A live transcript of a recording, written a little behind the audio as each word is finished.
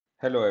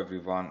Hello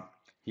everyone,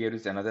 here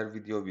is another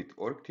video with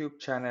OrgTube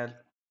channel.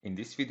 In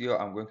this video,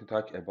 I'm going to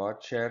talk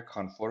about chair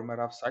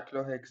conformer of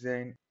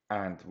cyclohexane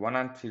and 1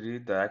 and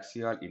 3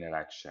 diaxial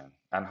interaction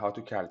and how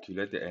to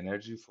calculate the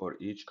energy for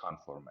each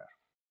conformer.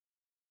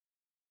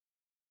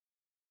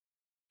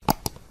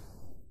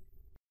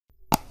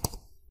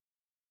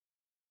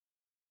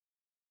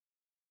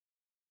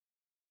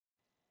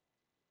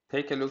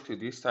 Take a look to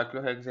this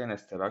cyclohexane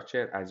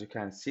structure. As you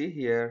can see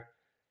here,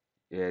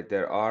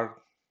 there are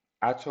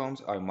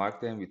atoms. I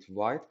marked them with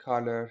white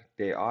color.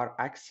 They are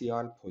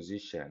axial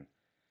position.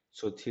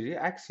 So three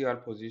axial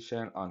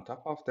position on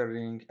top of the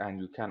ring,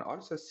 and you can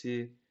also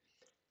see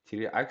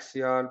three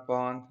axial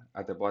bond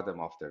at the bottom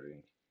of the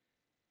ring.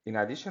 In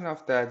addition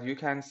of that, you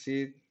can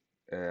see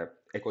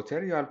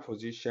equatorial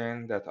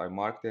position that I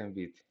marked them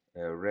with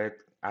red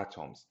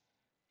atoms.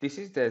 This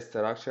is the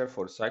structure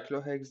for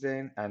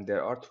cyclohexane, and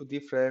there are two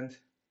different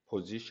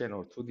position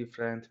or two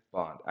different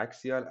bond,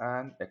 axial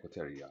and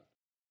equatorial.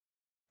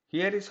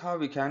 Here is how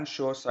we can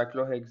show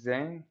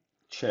cyclohexane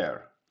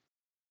chair.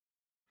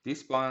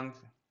 This bond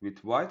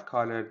with white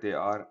color, they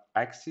are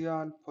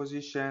axial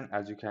position.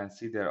 As you can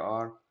see, there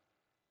are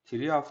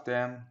three of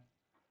them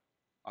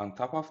on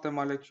top of the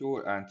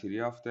molecule and three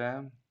of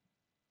them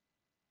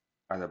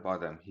at the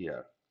bottom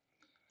here.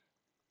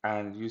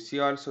 And you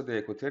see also the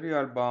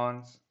equatorial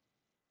bonds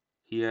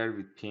here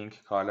with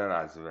pink color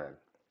as well.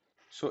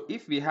 So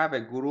if we have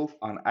a group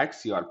on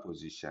axial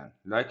position,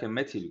 like a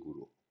methyl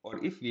group, or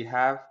if we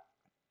have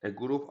a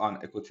group on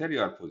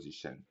equatorial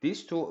position,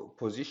 these two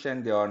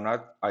positions, they are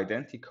not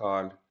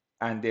identical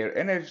and their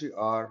energy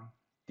are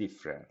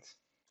different.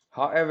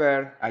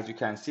 However, as you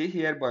can see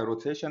here, by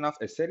rotation of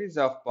a series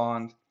of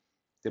bonds,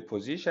 the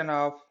position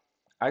of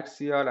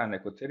axial and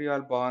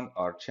equatorial bond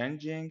are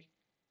changing,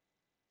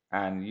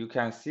 and you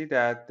can see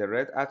that the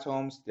red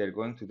atoms, they're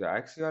going to the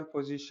axial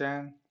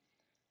position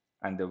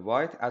and the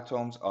white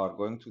atoms are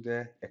going to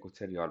the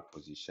equatorial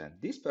position.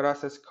 This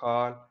process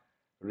called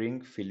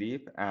ring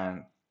flip,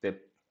 and the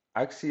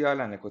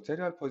axial and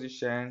equatorial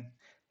position,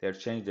 they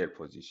change their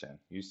position.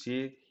 You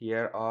see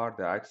here are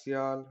the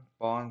axial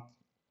bond,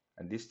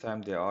 and this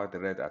time they are the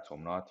red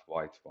atom, not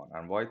white one,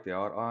 and white they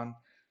are on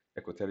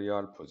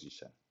equatorial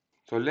position.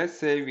 So let's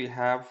say we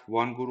have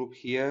one group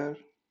here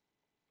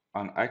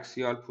on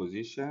axial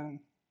position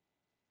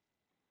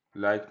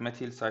like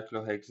methyl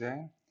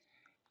cyclohexane.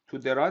 To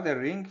derive the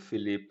ring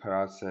flip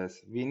process,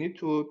 we need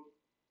to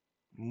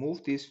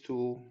move these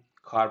two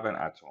carbon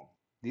atom.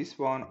 This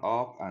one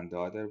up and the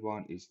other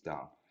one is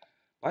down.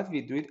 But we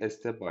do it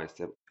step by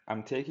step.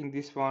 I'm taking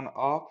this one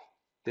up,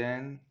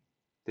 then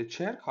the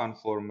chair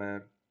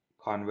conformer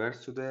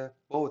converts to the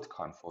boat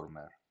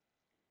conformer.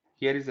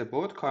 Here is a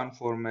boat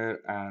conformer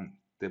and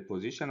the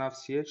position of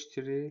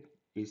CH3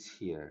 is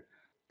here.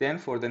 Then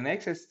for the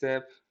next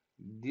step,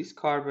 this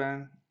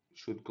carbon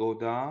should go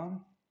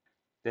down.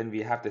 Then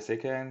we have the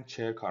second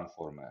chair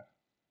conformer.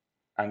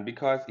 And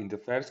because in the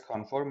first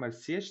conformer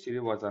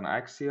CH3 was on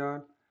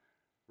axial,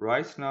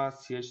 right now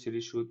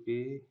CH3 should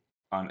be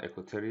on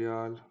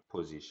equatorial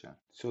position.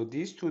 So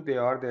these two, they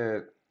are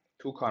the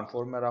two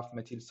conformer of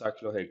methyl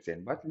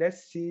cyclohexane. But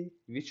let's see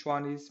which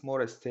one is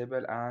more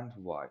stable and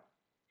why.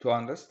 To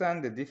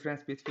understand the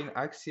difference between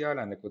axial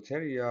and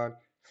equatorial,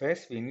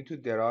 first we need to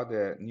derive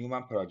the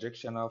Newman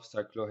projection of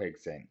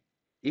cyclohexane.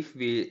 If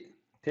we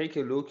take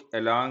a look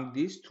along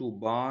these two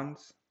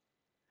bonds,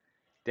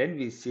 then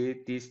we see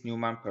this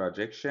Newman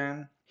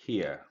projection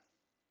here.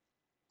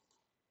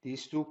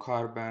 These two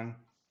carbon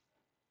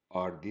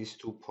are these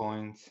 2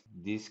 points.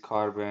 This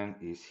carbon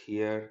is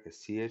here, a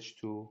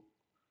CH2,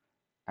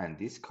 and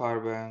this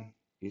carbon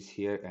is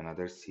here,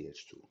 another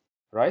CH2.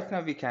 Right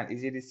now we can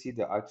easily see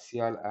the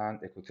axial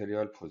and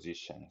equatorial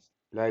positions.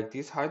 Like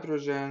this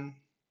hydrogen,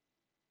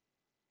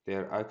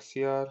 they're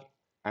axial,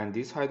 and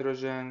these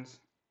hydrogens,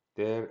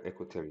 they're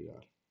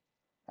equatorial.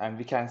 And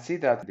we can see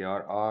that they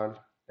are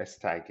all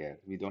staggered.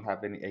 We don't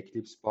have any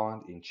eclipse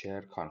bond in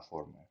chair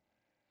conformer.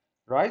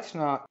 Right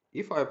now,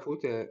 if I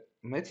put a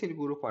methyl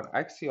group on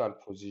axial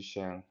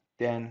position,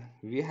 then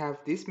we have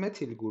this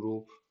methyl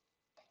group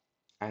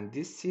and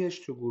this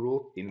CH2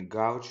 group in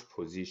gauge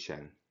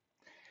position.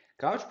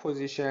 Gauge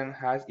position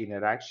has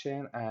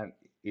interaction and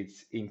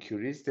it's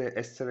increased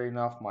the strain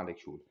of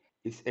molecule.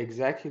 It's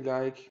exactly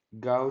like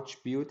gauge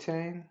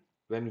butane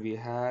when we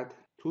had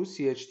two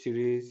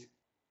CH3s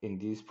in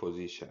this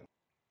position.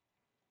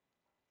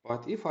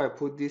 But if I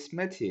put this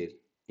methyl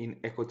in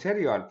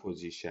equatorial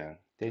position,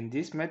 then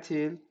this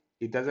methyl,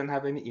 it doesn't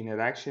have any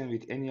interaction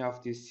with any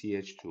of these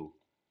CH2.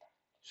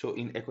 So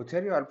in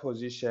equatorial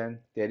position,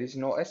 there is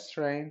no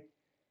strain,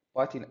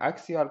 but in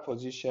axial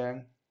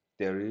position,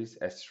 there is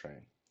a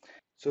strain.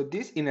 So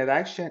this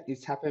interaction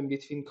is happening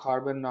between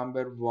carbon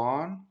number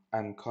 1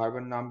 and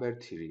carbon number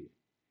 3.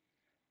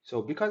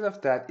 So because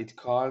of that, it's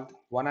called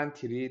 1 and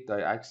 3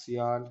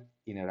 diaxial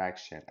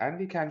interaction. And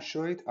we can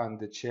show it on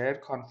the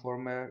chair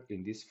conformer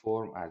in this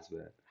form as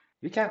well.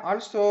 We can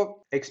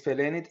also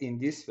explain it in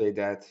this way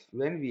that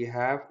when we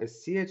have a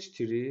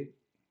CH3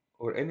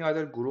 or any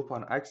other group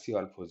on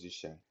axial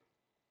position,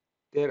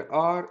 there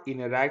are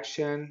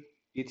interaction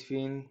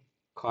between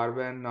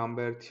carbon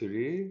number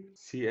 3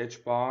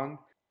 CH bond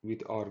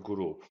with our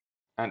group.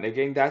 And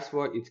again, that's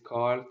why it's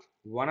called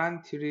 1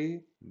 and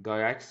 3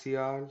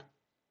 diaxial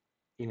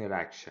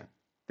interaction.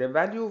 The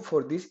value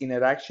for this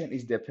interaction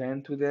is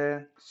depend to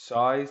the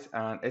size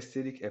and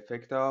aesthetic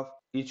effect of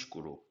each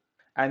group.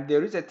 And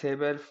there is a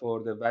table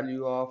for the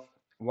value of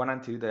 1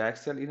 and 3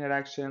 diaxial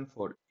interaction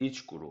for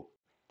each group.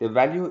 The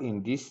value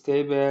in this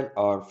table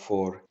are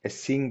for a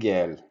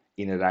single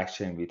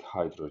interaction with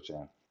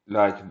hydrogen.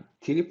 Like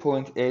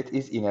 3.8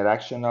 is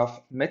interaction of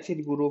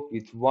methyl group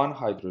with one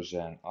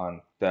hydrogen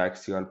on the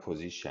axial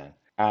position.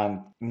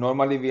 And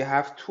normally we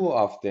have two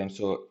of them,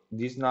 so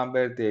this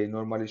number they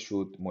normally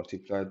should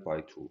multiply it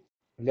by 2.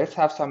 Let's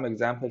have some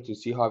example to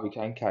see how we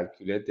can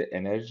calculate the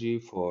energy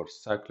for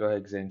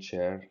cyclohexane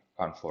chair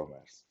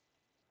conformers.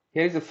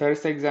 Here is the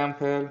first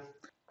example.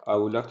 I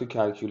would like to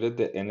calculate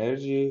the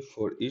energy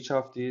for each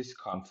of these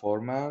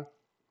conformer.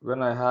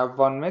 When I have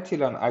one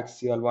metal on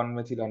axial, one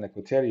metal on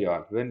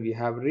equatorial, when we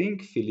have ring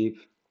flip,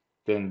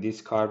 then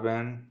this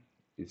carbon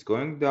is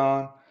going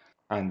down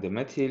and the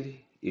metal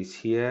is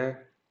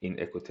here in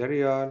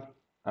equatorial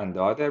and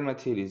the other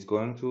metal is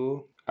going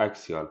to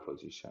axial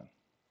position.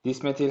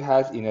 This metal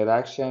has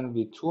interaction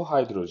with two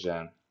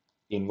hydrogen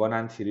in 1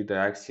 and 3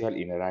 diaxial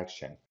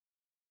interaction.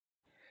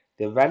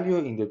 The value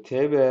in the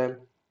table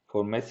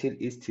for methyl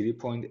is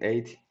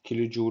 3.8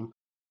 kilojoule.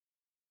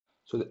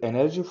 So the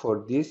energy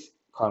for this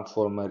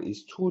conformer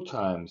is 2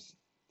 times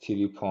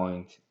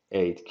 3.8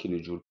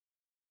 kilojoule.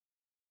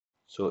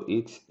 So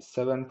it's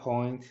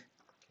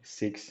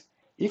 7.6.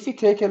 If we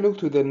take a look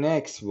to the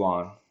next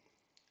one,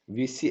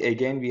 we see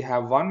again we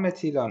have one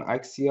methyl on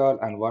axial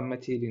and one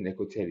methyl in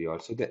equatorial.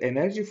 So the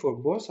energy for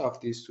both of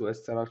these two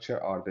structures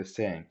are the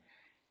same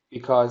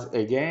because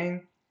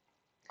again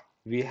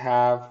we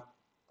have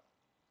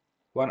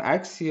one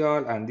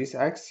axial and this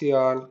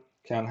axial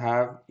can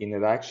have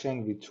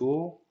interaction with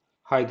two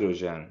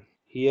hydrogen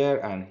here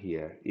and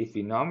here. If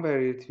we number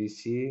it, we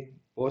see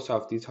both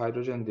of these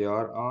hydrogen they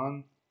are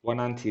on 1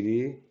 and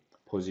 3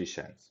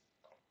 positions.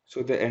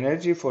 So the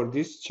energy for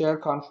this chair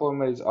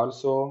conformer is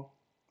also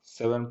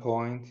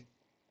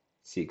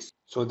 7.6.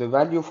 So the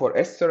value for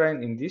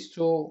esteren in these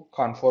two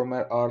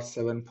conformer are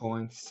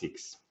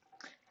 7.6.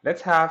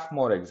 Let's have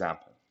more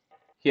example.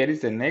 Here is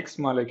the next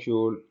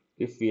molecule.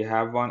 If we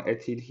have one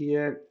ethyl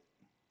here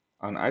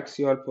on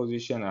axial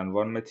position and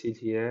one methyl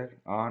here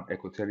on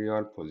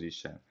equatorial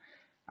position.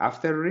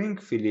 After ring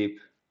flip,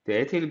 the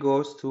ethyl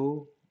goes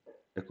to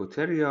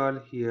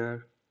equatorial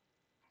here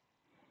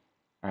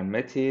and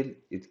methyl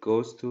it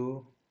goes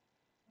to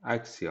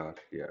axial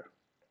here.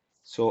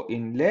 So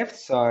in left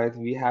side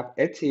we have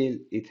ethyl,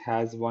 it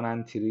has 1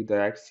 and 3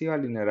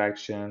 diaxial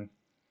interaction.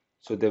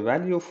 So the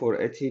value for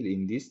ethyl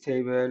in this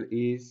table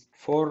is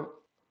 4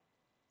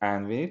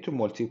 and we need to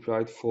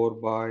multiply it 4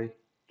 by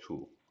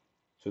 2.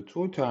 So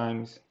 2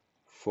 times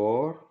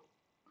 4.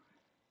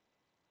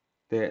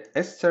 The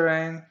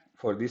esteren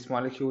for this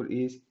molecule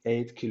is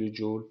 8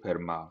 kilojoule per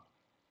mole.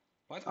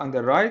 But on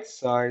the right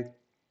side,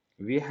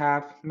 we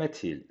have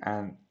methyl,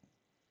 and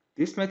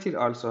this methyl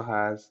also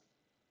has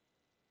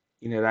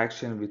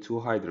interaction with two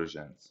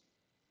hydrogens,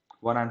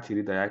 1 and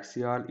 3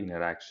 diaxial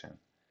interaction.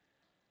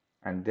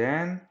 And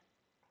then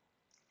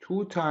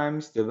 2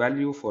 times the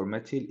value for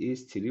methyl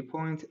is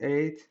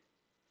 3.8,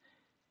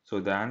 so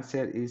the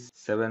answer is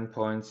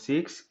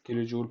 7.6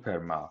 kilojoule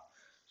per mole.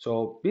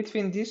 So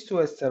between these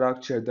two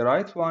structures, the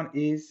right one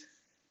is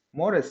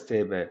more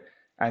stable,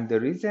 and the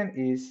reason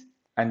is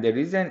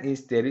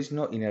there is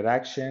no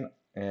interaction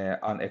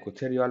on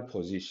equatorial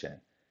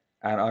position.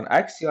 And on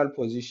axial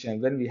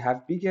position, when we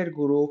have bigger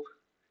group,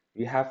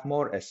 we have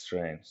more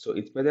strain. So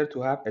it's better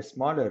to have a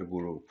smaller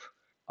group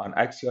on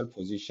axial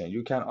position.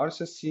 You can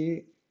also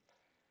see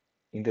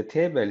in the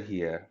table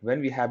here,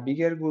 when we have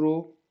bigger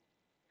group,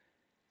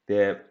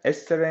 the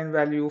esteren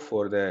value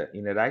for the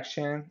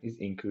interaction is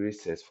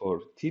increases. For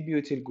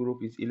T-butyl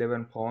group is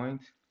 11.4.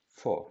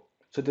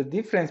 So the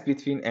difference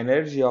between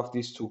energy of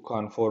these two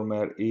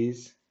conformer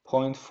is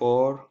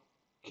 0.4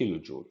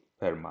 kilojoule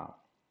per mole.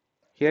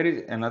 Here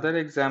is another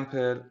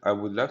example. I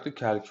would like to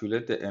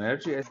calculate the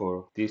energy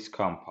for this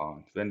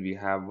compound when we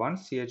have one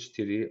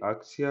CH3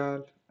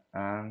 axial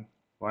and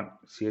one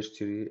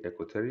CH3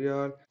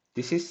 equatorial.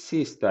 This is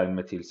cis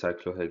dimethyl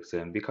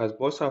cyclohexane because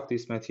both of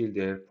these methyl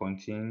they're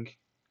pointing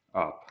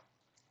up.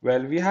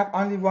 Well, we have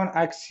only one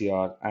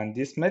axial and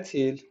this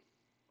methyl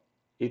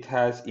it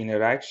has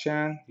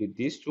interaction with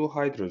these two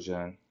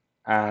hydrogen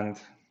and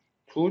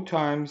 2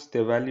 times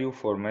the value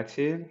for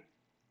methyl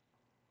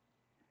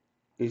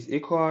is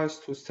equals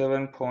to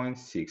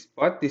 7.6,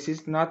 but this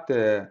is not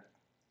the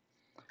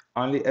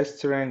only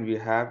esteren we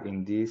have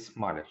in this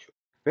molecule.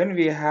 When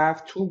we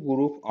have two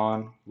groups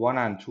on 1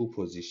 and 2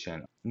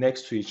 position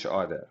next to each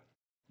other,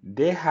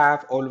 they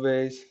have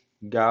always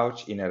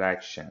gauge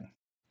interaction.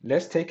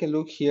 Let's take a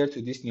look here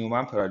to this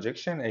Newman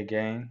projection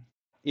again.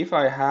 If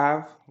I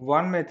have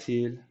one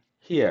methyl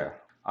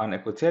here on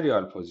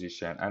equatorial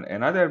position and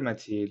another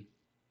methyl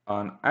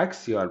on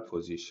axial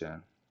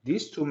position,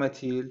 these two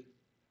methyl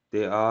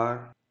they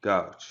are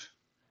gauge.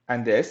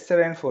 And the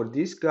strength for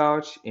this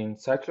gauge in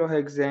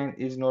cyclohexane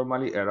is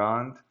normally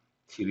around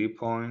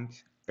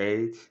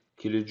 3.8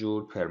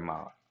 kilojoule per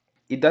mole.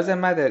 It doesn't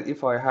matter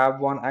if I have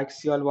one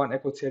axial, one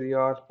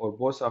equatorial, or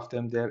both of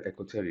them they're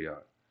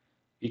equatorial.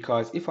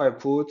 Because if I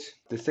put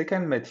the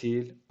second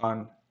methyl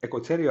on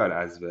equatorial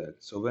as well,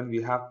 so when we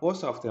have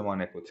both of them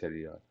on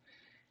equatorial,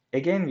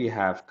 again we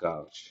have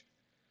gauge.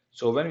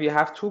 So when we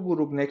have two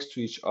groups next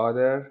to each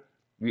other,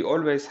 we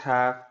always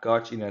have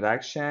gauge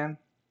interaction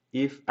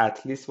if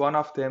at least one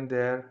of them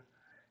there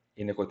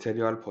in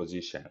equatorial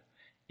position.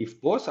 If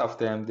both of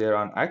them they're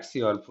on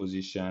axial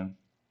position,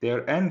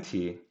 they're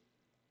empty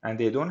and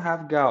they don't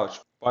have gauge,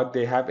 but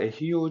they have a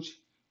huge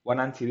 1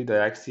 and 3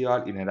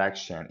 diaxial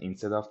interaction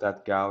instead of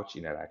that gauge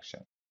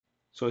interaction.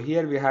 So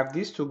here we have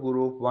these two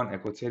groups, one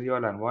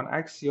equatorial and one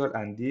axial,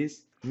 and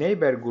this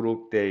neighbor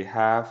group, they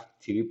have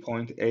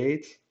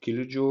 3.8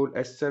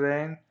 kilojoule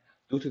strain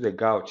due to the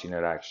gauge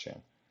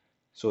interaction.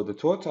 So the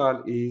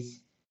total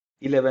is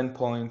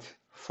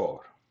 11.4.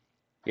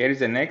 Here is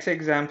the next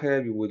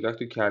example. We would like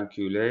to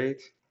calculate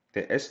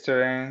the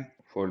strain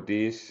for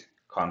this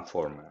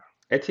conformer.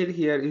 Ethyl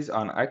here is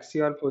on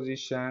axial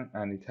position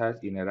and it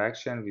has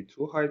interaction with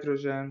two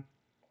hydrogen.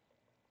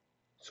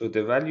 So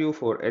the value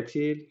for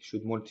ethyl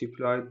should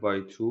multiply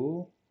by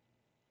 2.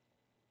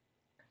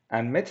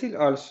 And methyl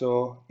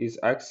also is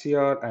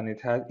axial and it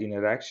has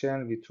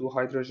interaction with two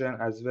hydrogen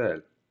as well.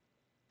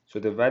 So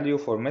the value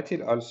for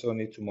methyl also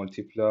need to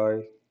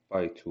multiply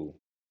by 2.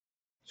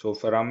 So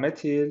from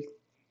methyl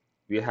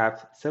we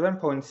have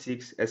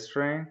 7.6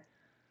 strain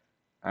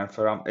and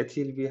from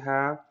ethyl we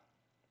have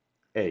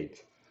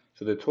 8.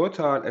 So the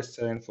total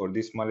strain for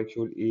this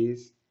molecule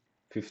is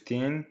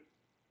 15.6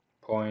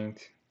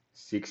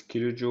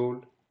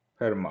 kilojoule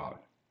per mole.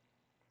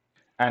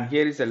 And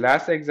here is the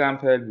last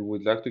example. We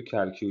would like to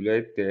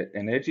calculate the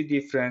energy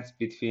difference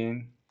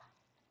between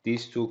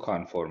these two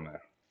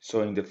conformers.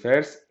 So in the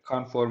first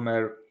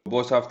conformer,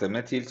 both of the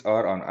methyls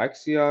are on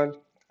axial,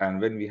 and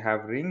when we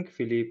have ring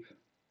Philip,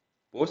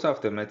 both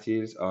of the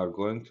methyls are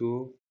going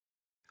to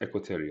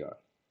equatorial.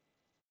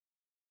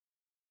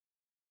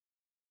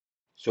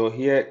 So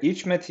here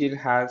each methyl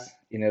has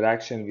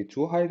interaction with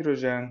two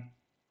hydrogen.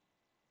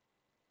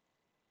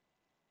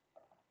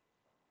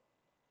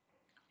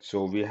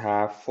 So we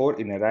have 4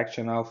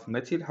 interaction of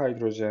methyl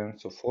hydrogen.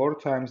 So 4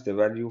 times the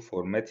value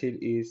for methyl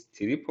is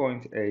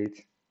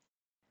 3.8,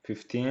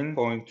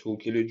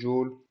 15.2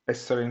 kilojoule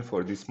strain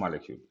for this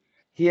molecule.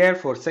 Here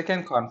for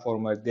second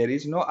conformer, there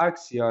is no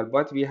axial,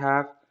 but we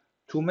have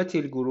two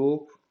methyl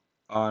group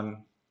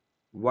on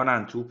 1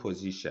 and 2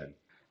 position.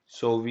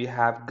 So we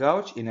have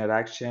gauge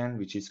interaction,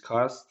 which is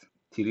cost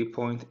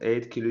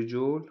 3.8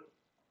 kilojoule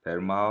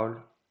per mole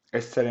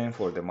strain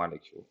for the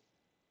molecule.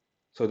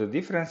 So the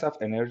difference of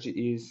energy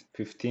is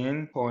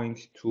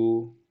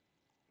 15.2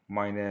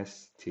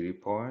 minus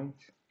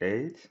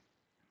 3.8,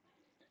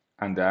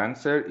 and the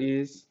answer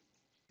is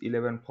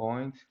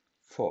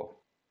 11.4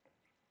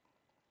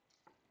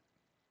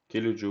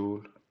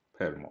 kilojoule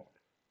per mole.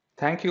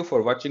 Thank you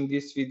for watching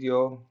this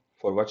video.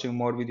 For watching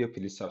more video,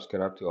 please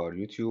subscribe to our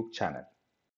YouTube channel.